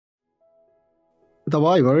The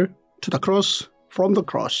Bible to the cross, from the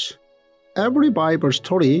cross. Every Bible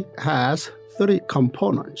story has three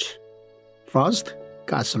components. First,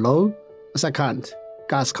 God's love. Second,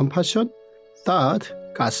 God's compassion. Third,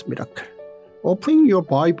 God's miracle. Opening your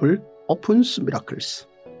Bible opens miracles.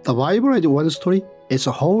 The Bible as one story is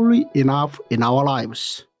wholly enough in our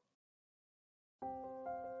lives.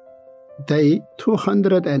 Day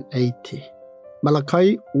 280,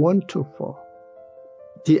 Malachi 1-4.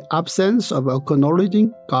 The absence of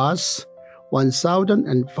acknowledging God's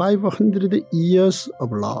 1,500 years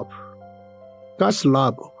of love. God's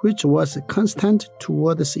love, which was constant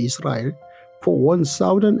towards Israel for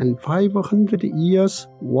 1,500 years,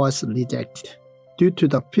 was rejected due to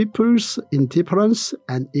the people's indifference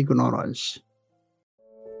and ignorance.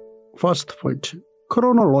 First point.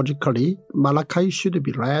 Chronologically, Malachi should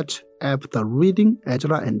be read after reading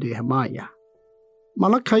Ezra and Nehemiah.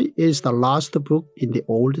 Malachi is the last book in the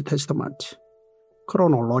Old Testament.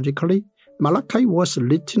 Chronologically, Malachi was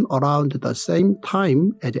written around the same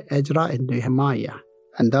time as Ezra and Nehemiah,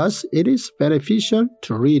 and thus it is beneficial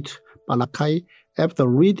to read Malachi after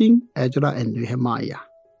reading Ezra and Nehemiah.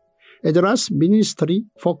 Ezra's ministry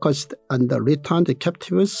focused on the returned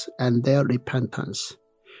captives and their repentance.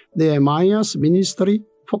 Nehemiah's ministry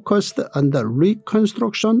focused on the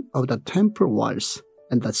reconstruction of the temple walls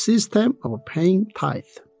and the system of paying tithe.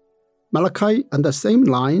 Malachi, on the same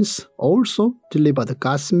lines, also delivered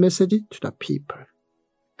God's message to the people.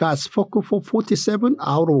 God spoke for 47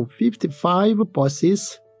 out of 55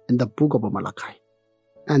 verses in the book of Malachi,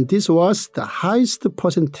 and this was the highest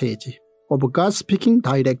percentage of God speaking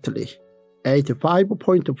directly,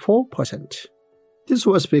 85.4%. This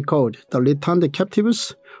was because the returned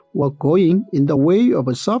captives were going in the way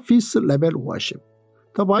of surface-level worship.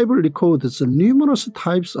 The Bible records numerous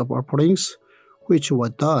types of offerings which were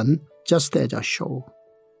done just as a show.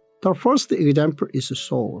 The first example is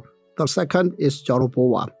Saul. The second is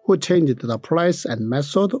Jeroboam, who changed the place and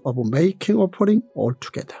method of making offering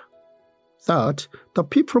altogether. Third, the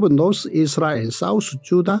people of North Israel and South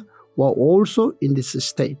Judah were also in this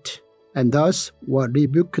state, and thus were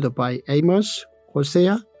rebuked by Amos,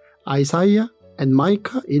 Hosea, Isaiah, and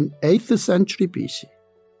Micah in 8th century BC.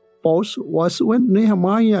 Fourth was when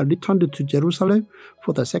Nehemiah returned to Jerusalem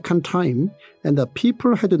for the second time, and the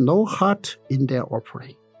people had no heart in their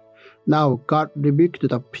offering. Now God rebuked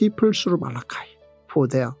the people through Malachi for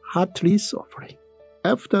their heartless offering.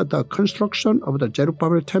 After the construction of the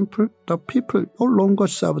Zerubbabel temple, the people no longer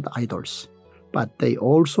served idols, but they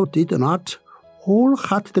also did not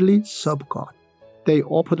wholeheartedly serve God. They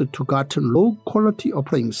offered to God low-quality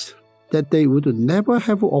offerings that they would never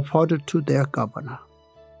have offered to their governor.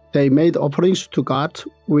 They made offerings to God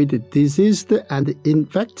with diseased and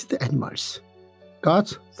infected animals.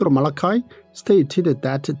 God, through Malachi, stated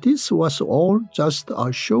that this was all just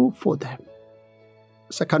a show for them.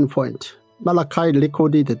 Second point, Malachi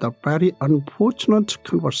recorded the very unfortunate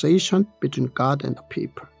conversation between God and the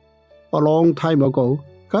people. A long time ago,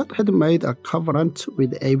 God had made a covenant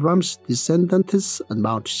with Abraham's descendants on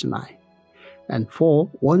Mount Sinai, and for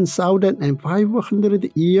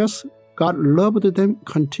 1,500 years, God loved them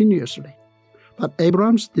continuously. But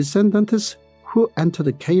Abraham's descendants who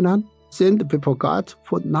entered Canaan sinned before God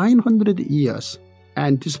for 900 years,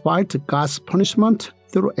 and despite God's punishment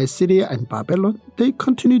through Assyria and Babylon, they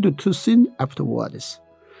continued to sin afterwards.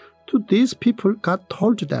 To these people, God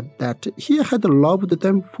told them that He had loved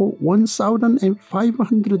them for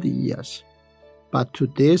 1,500 years. But to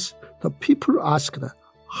this, the people asked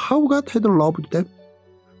how God had loved them.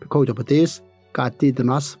 Because of this, God did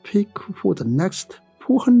not speak for the next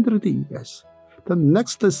 400 years. The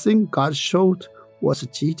next thing God showed was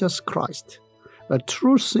Jesus Christ, a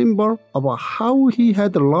true symbol of how He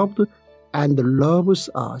had loved and loves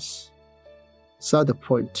us. Third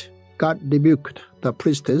point, God rebuked the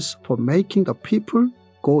priests for making the people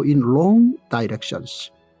go in wrong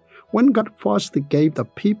directions. When God first gave the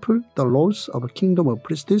people the laws of the kingdom of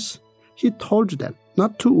priests, He told them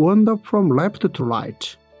not to wander from left to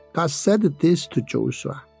right. God said this to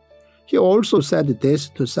Joshua. He also said this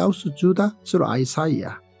to South Judah through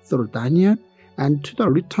Isaiah, through Daniel, and to the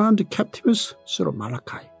returned captives through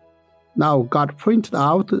Malachi. Now God pointed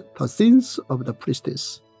out the sins of the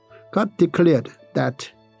priests. God declared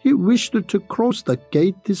that He wished to close the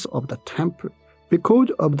gates of the temple because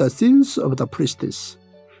of the sins of the priests.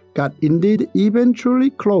 God indeed eventually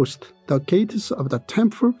closed the gates of the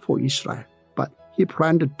temple for Israel, but He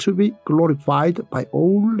planned to be glorified by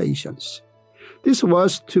all nations. This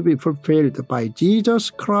was to be fulfilled by Jesus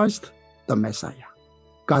Christ, the Messiah.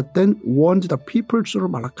 God then warned the people through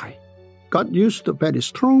Malachi. God used very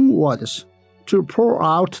strong words to pour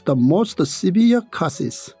out the most severe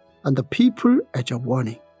curses on the people as a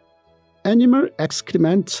warning. Animal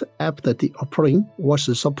excrement after the offering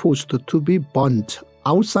was supposed to be burned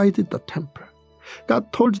outside the temple.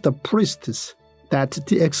 God told the priests that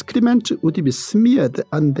the excrement would be smeared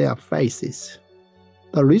on their faces.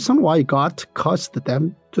 The reason why God cursed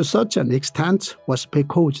them to such an extent was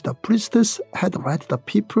because the priests had led the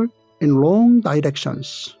people in wrong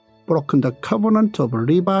directions, broken the covenant of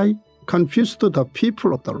Levi, confused the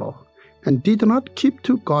people of the law, and did not keep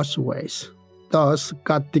to God's ways. Thus,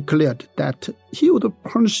 God declared that He would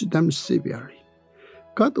punish them severely.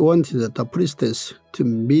 God wanted the priests to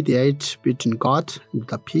mediate between God and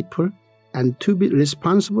the people and to be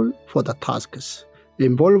responsible for the tasks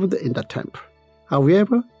involved in the temple.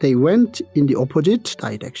 However, they went in the opposite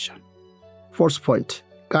direction. Fourth point,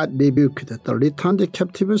 God rebuked the returned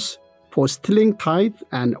captives for stealing tithes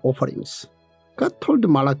and offerings. God told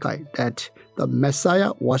Malachi that the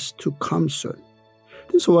Messiah was to come soon.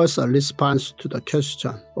 This was a response to the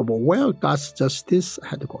question of where God's justice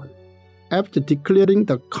had gone. After declaring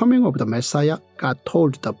the coming of the Messiah, God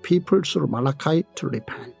told the people through Malachi to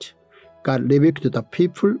repent. God rebuked the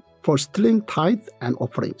people for stealing tithes and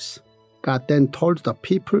offerings. God then told the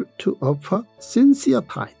people to offer sincere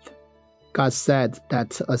tithe. God said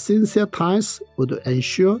that a sincere tithe would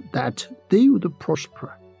ensure that they would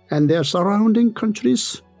prosper, and their surrounding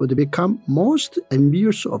countries would become most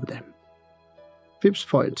envious of them. Fifth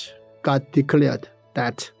point, God declared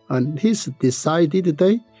that on His decided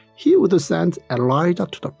day, He would send Elijah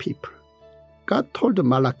to the people. God told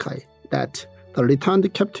Malachi that the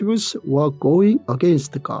returned captives were going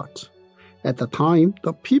against God. At the time,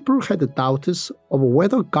 the people had doubts of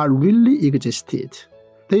whether God really existed.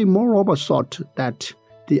 They moreover thought that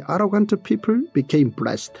the arrogant people became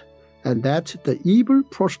blessed, and that the evil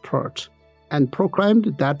prospered, and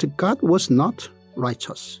proclaimed that God was not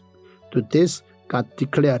righteous. To this, God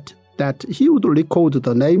declared that He would record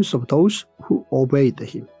the names of those who obeyed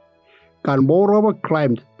Him. God moreover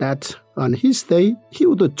claimed that on His day He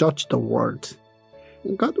would judge the world.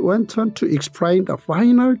 God went on to explain the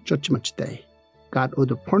final judgment day. God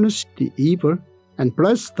would punish the evil and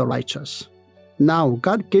bless the righteous. Now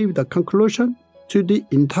God gave the conclusion to the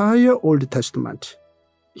entire Old Testament.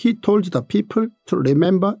 He told the people to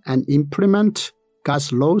remember and implement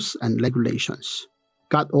God's laws and regulations.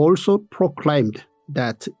 God also proclaimed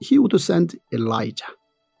that He would send Elijah.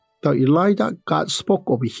 The Elijah God spoke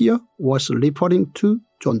of here was referring to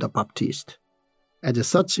John the Baptist. As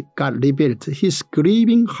such, God revealed His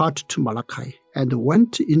grieving heart to Malachi and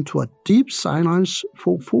went into a deep silence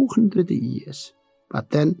for 400 years.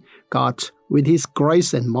 But then God, with His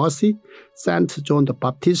grace and mercy, sent John the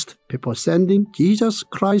Baptist before sending Jesus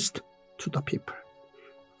Christ to the people.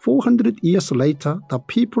 400 years later, the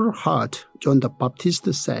people heard John the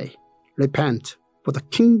Baptist say, "Repent, for the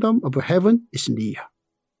kingdom of heaven is near."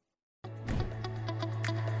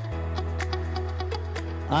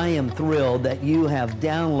 I am thrilled that you have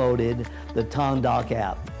downloaded the Tongdok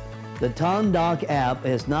app. The Tongdok app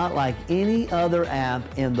is not like any other app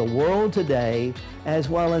in the world today, as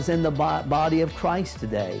well as in the body of Christ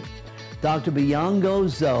today. Dr. Byung-Go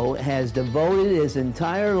Zo has devoted his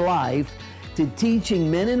entire life to teaching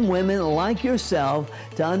men and women like yourself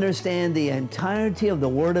to understand the entirety of the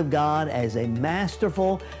Word of God as a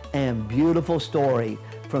masterful and beautiful story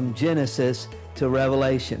from Genesis to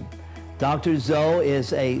Revelation. Dr. Zo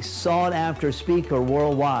is a sought-after speaker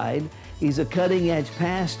worldwide. He's a cutting-edge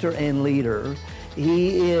pastor and leader.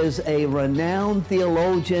 He is a renowned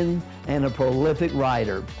theologian and a prolific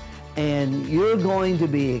writer. And you're going to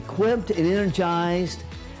be equipped and energized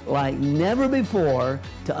like never before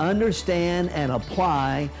to understand and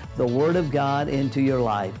apply the Word of God into your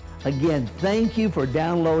life. Again, thank you for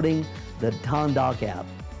downloading the Tongdok app.